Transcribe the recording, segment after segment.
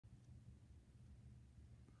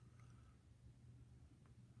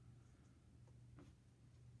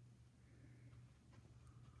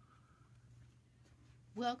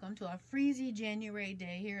Welcome to a freezy January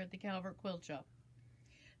day here at the Calvert Quilt Shop.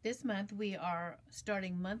 This month we are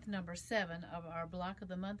starting month number 7 of our block of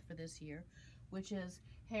the month for this year, which is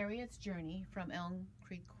Harriet's Journey from Elm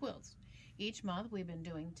Creek Quilts. Each month we've been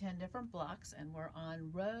doing 10 different blocks and we're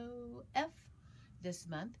on row F this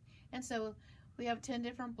month. And so we have 10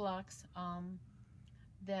 different blocks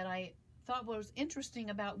that I thought was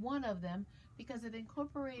interesting about one of them because it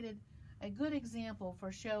incorporated a good example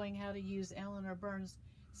for showing how to use Eleanor Burns'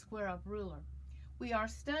 square up ruler. We are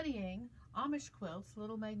studying Amish quilts.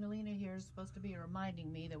 Little Magdalena here is supposed to be reminding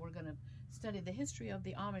me that we're going to study the history of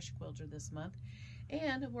the Amish quilter this month.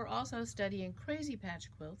 And we're also studying Crazy Patch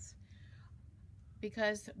quilts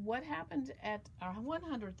because what happened at our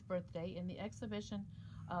 100th birthday in the exhibition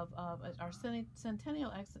of our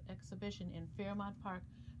centennial exhibition in Fairmount Park,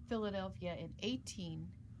 Philadelphia in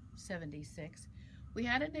 1876, we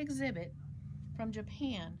had an exhibit from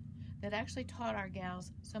Japan that actually taught our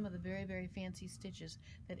gals some of the very, very fancy stitches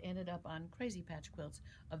that ended up on Crazy Patch quilts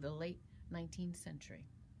of the late 19th century.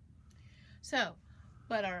 So,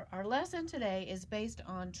 but our lesson today is based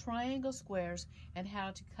on triangle squares and how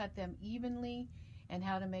to cut them evenly and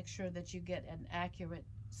how to make sure that you get an accurate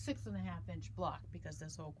 6.5-inch block, because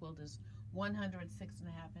this whole quilt is 100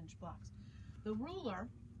 6.5-inch blocks. The ruler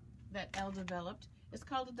that Elle developed is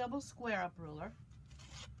called a double square up ruler.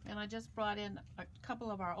 And I just brought in a couple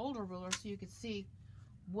of our older rulers so you could see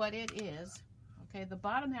what it is. Okay, the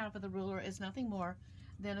bottom half of the ruler is nothing more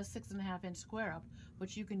than a 6.5-inch square up,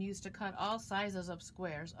 which you can use to cut all sizes of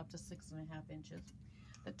squares up to 6.5 inches.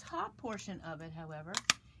 The top portion of it, however,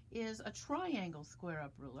 is a triangle square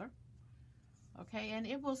up ruler. Okay, and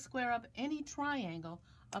it will square up any triangle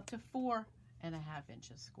up to 4.5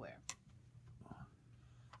 inches square.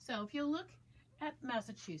 So if you look at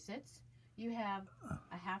Massachusetts, you have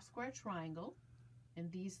a half square triangle in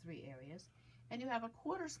these 3 areas, and you have a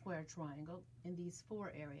quarter square triangle in these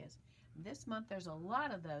 4 areas. This month there's a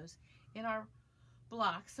lot of those in our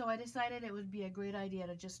block, so I decided it would be a great idea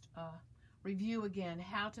to just review again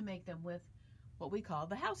how to make them with what we call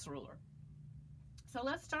the house ruler. So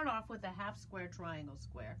let's start off with a half square triangle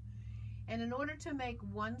square. And in order to make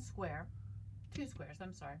two squares,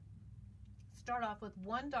 start off with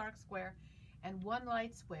 1 dark square and 1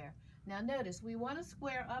 light square. Now notice, we want to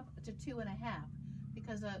square up to 2.5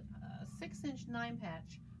 because a 6-inch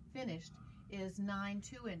 9-patch finished is 9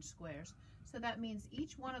 2-inch squares. So that means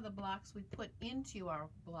each one of the blocks we put into our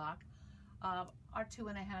block are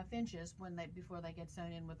 2.5 inches before they get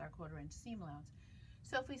sewn in with our 1/4-inch seam allowance.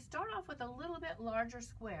 So if we start off with a little bit larger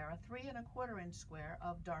square, a 3.25-inch square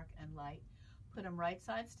of dark and light, put them right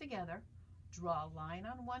sides together, draw a line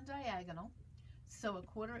on one diagonal, sew a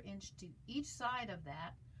 1/4 inch to each side of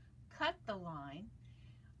that, cut the line.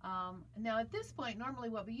 Now at this point, normally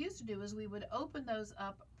what we used to do is we would open those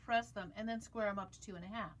up, press them, and then square them up to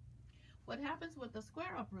 2.5. What happens with the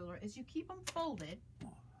square up ruler is you keep them folded,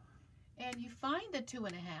 and you find the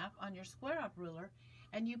 2.5 on your square up ruler,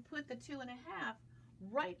 and you put the 2.5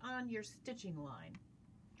 right on your stitching line.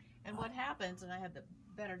 And what happens, and I have the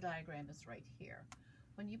better diagram is right here.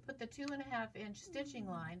 When you put the 2.5-inch stitching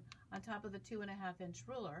line on top of the 2.5-inch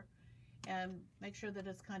ruler, and make sure that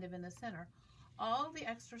it's kind of in the center, all the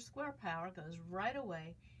extra square power goes right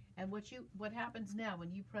away, and what happens now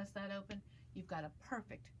when you press that open, you've got a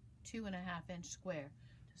perfect 2.5-inch square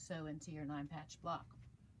to sew into your 9-patch block.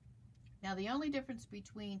 Now the only difference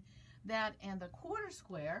between that and the quarter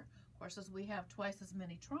square, of course, is we have twice as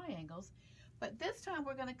many triangles, but this time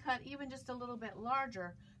we're going to cut even just a little bit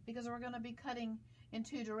larger because we're going to be cutting in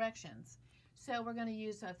 2 directions. So we're going to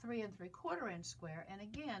use a 3 3/4-inch square, and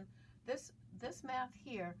again, this math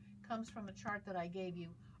here comes from a chart that I gave you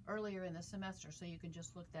earlier in the semester, so you can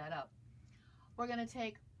just look that up. We're going to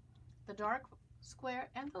take the dark square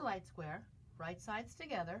and the light square, right sides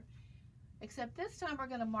together, except this time we're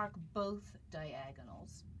going to mark both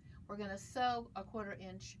diagonals. We're going to sew a 1/4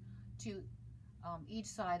 inch to each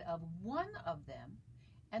side of one of them,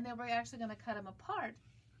 and then we're actually going to cut them apart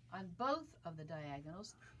on both of the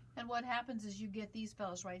diagonals. And what happens is you get these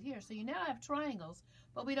fellows right here. So you now have triangles,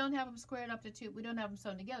 but we don't have them squared up to 2. We don't have them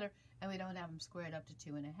sewn together, and we don't have them squared up to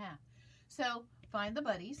 2.5. So find the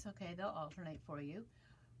buddies. Okay, they'll alternate for you.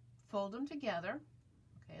 Fold them together,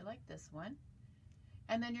 okay, like this one.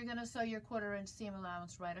 And then you're going to sew your 1/4 inch seam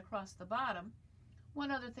allowance right across the bottom.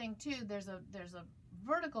 One other thing too, there's a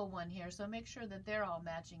vertical one here, so make sure that they're all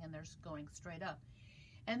matching and they're going straight up.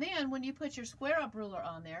 And then when you put your square up ruler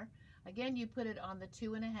on there, again, you put it on the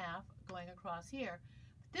 2.5 going across here.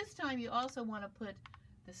 But this time you also want to put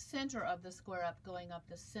the center of the square up going up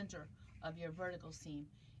the center of your vertical seam.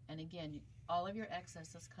 And again, all of your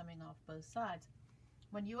excess is coming off both sides.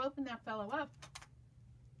 when you open that fellow up,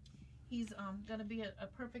 he's going to be a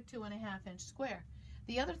perfect 2.5-inch square.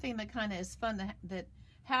 The other thing that kind of is fun that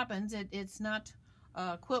happens, it's not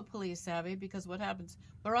quilt police savvy, because what happens,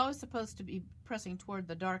 we're always supposed to be pressing toward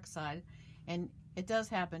the dark side, and it does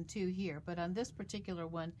happen too here. But on this particular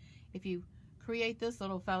one, if you create this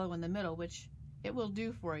little fellow in the middle, which it will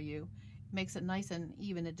do for you, makes it nice and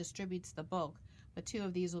even, it distributes the bulk. But 2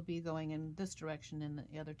 of these will be going in this direction and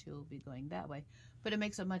the other 2 will be going that way. But it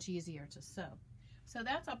makes it much easier to sew. So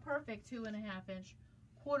that's a perfect 2.5-inch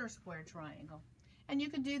quarter square triangle. And you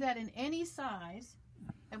can do that in any size.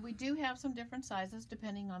 And we do have some different sizes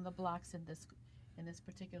depending on the blocks in this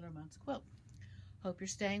particular month's quilt. Hope you're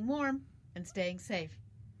staying warm and staying safe.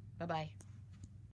 Bye-bye.